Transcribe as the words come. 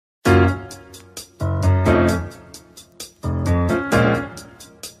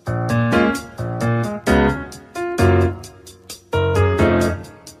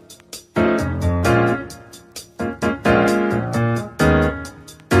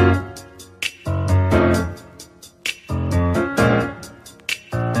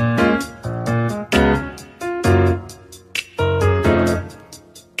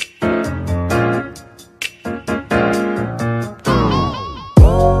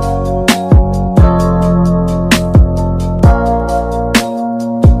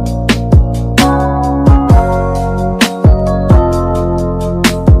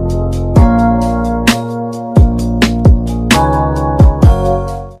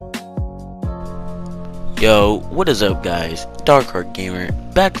Yo, what is up guys? Dark Gamer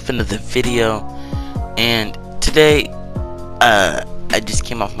back with another video, and today I just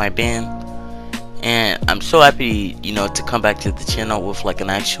came off my ban and I'm so happy to come back to the channel with like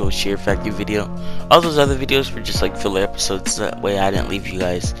an actual Share Factory video. All those other videos were just like filler episodes, that way I didn't leave you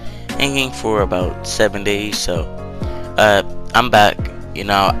guys hanging for about 7 days. So I'm back.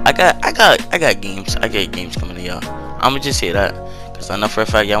 I got games coming to y'all. I'ma just say that because I know for a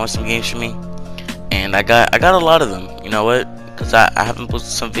fact y'all want some games from me. And I got a lot of them, you know what? Because I haven't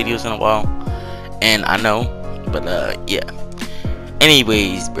posted some videos in a while, and I know, but yeah.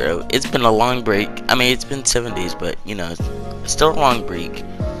 Anyways, bro, it's been a long break. I mean, it's been 7 days, but it's still a long break.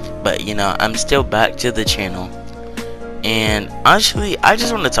 But I'm still back to the channel, and honestly, I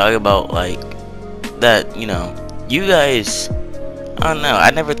just want to talk about like that. You guys, I don't know.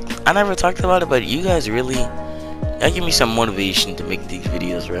 I never talked about it, but you guys really, that give me some motivation to make these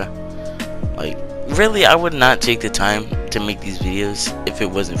videos, bro. Like, really, I would not take the time to make these videos if it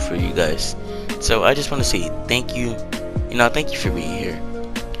wasn't for you guys. So I just want to say thank you. Thank you for being here.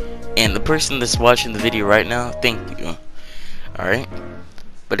 And the person that's watching the video right now, thank you. Alright?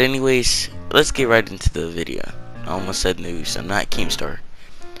 But anyways, let's get right into the video. I almost said news. I'm not Keemstar.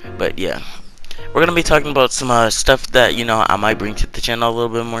 But yeah. We're going to be talking about some stuff that, I might bring to the channel a little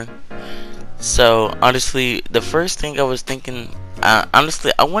bit more. So, honestly, the first thing I was thinking...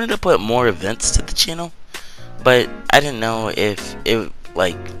 honestly, I wanted to put more events to the channel, but I didn't know if it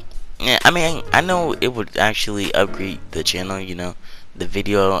I mean, I know it would actually upgrade the channel, the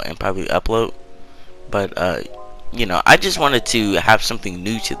video and probably upload, but I just wanted to have something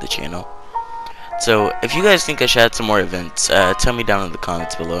new to the channel. So if you guys think I should add some more events, tell me down in the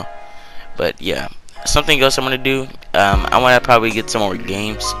comments below. But yeah, something else I'm gonna do, I want to probably get some more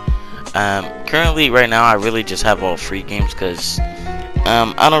games. Currently right now I really just have all free games because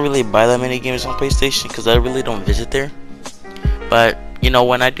I don't really buy that many games on PlayStation because I really don't visit there. But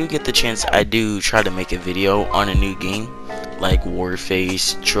when I do get the chance, I do try to make a video on a new game like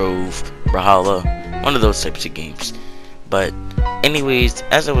Warface, Trove, Brawlhalla, one of those types of games. But anyways,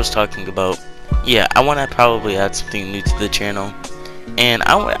 as I was talking about, yeah, I want to probably add something new to the channel. And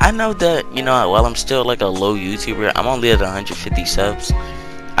I know that while I'm still like a low YouTuber, I'm only at 150 subs.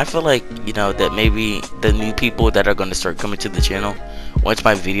 I feel like that maybe the new people that are going to start coming to the channel, once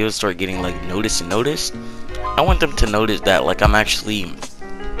my videos start getting like noticed, I want them to notice that like I'm actually,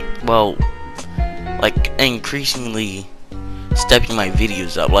 well, like increasingly stepping my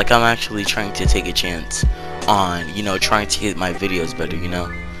videos up. Like I'm actually trying to take a chance on trying to get my videos better,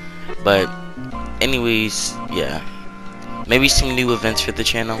 But anyways, yeah, maybe some new events for the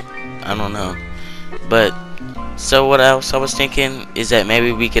channel, I don't know. But so what else I was thinking is that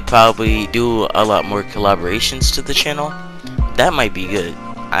maybe we could probably do a lot more collaborations to the channel. That might be good.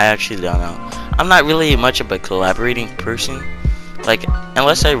 I actually don't know. I'm not really much of a collaborating person. Like,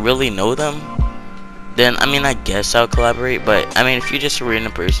 unless I really know them, then I mean I guess I'll collaborate. But I mean, if you're just a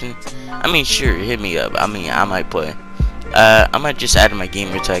random person, I mean sure, hit me up. I mean, I might play. I might just add my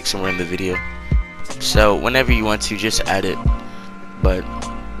gamer tag somewhere in the video. So whenever you want to, just add it. But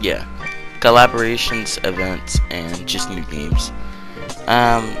yeah, collaborations, events, and just new games.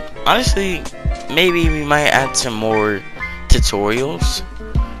 Honestly, maybe we might add some more tutorials,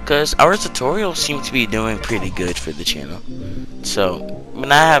 because our tutorials seem to be doing pretty good for the channel. So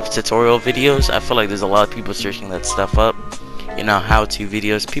when I have tutorial videos, I feel like there's a lot of people searching that stuff up. How-to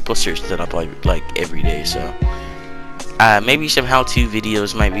videos, people search that up like every day. So maybe some how-to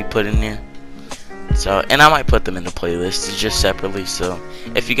videos might be put in there. So, and I might put them in the playlist just separately. So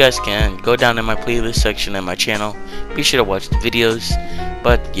if you guys can go down in my playlist section at my channel, be sure to watch the videos.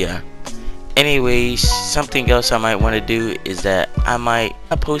 But yeah, anyways, something else I might want to do is that I might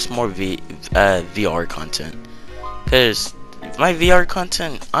post more VR content, because my VR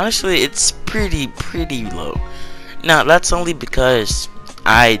content, honestly, it's pretty low. Now that's only because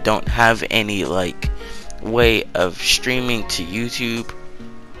I don't have any like way of streaming to YouTube.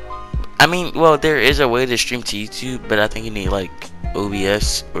 I mean, well, there is a way to stream to YouTube, but I think you need like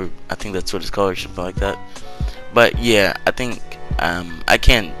OBS, or I think that's what it's called, or something like that. But yeah, I think I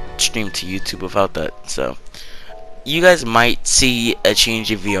can't stream to YouTube without that. So you guys might see a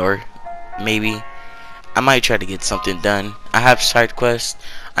change in VR. Maybe I might try to get something done. I have side quests.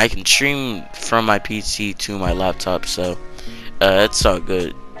 I can stream from my PC to my laptop, so it's all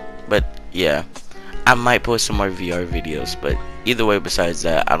good. But yeah, I might post some more VR videos, but either way, besides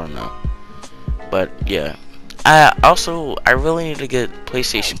that, I don't know. But yeah, I really need to get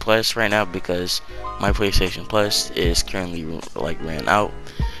PlayStation Plus right now, because my PlayStation Plus is currently like ran out.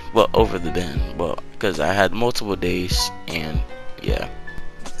 Well, over the ban. Well, because I had multiple days, and yeah,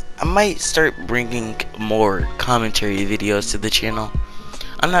 I might start bringing more commentary videos to the channel.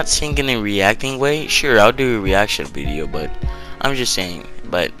 I'm not saying in a reacting way. Sure, I'll do a reaction video, but I'm just saying.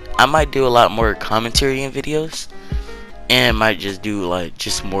 But I might do a lot more commentary in videos, and might just do like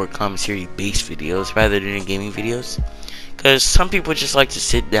just more commentary based videos rather than gaming videos. Cause some people just like to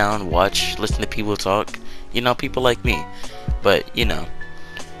sit down, watch, listen to people talk. You know, people like me. But you know.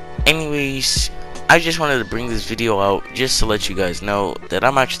 Anyways, I just wanted to bring this video out just to let you guys know that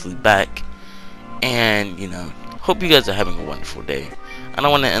I'm actually back, and you know, hope you guys are having a wonderful day. I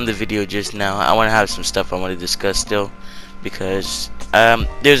don't want to end the video just now. I want to have some stuff I want to discuss still, because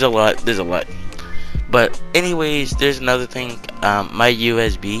there's a lot. But anyways, there's another thing. My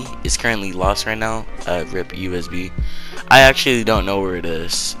USB is currently lost right now. RIP USB. I actually don't know where it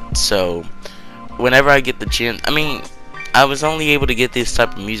is. So whenever I get the chance, I mean, I was only able to get this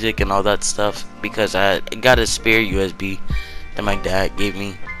type of music and all that stuff because I got a spare USB that my dad gave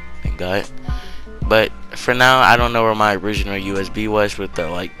me. Thank God. But for now, I don't know where my original USB was with the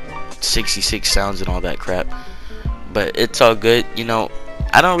like 66 sounds and all that crap. But it's all good. You know,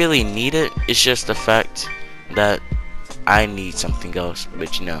 I don't really need it. It's just the fact that I need something else.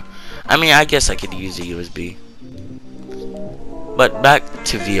 But you know, I mean, I guess I could use a USB. But back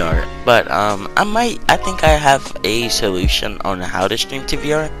to VR. But I think I have a solution on how to stream to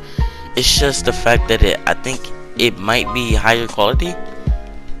VR. It's just the fact that I think it might be higher quality,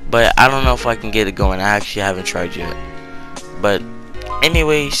 but I don't know if I can get it going. I actually haven't tried yet. But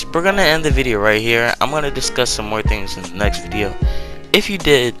anyways, we're gonna end the video right here. I'm gonna discuss some more things in the next video. If you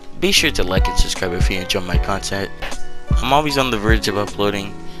did, be sure to like and subscribe if you enjoy my content. I'm always on the verge of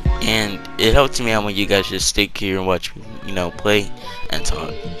uploading, and it helps me out when you guys just stick here and watch me, you know, play and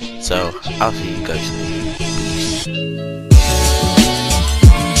talk. So I'll see you guys later.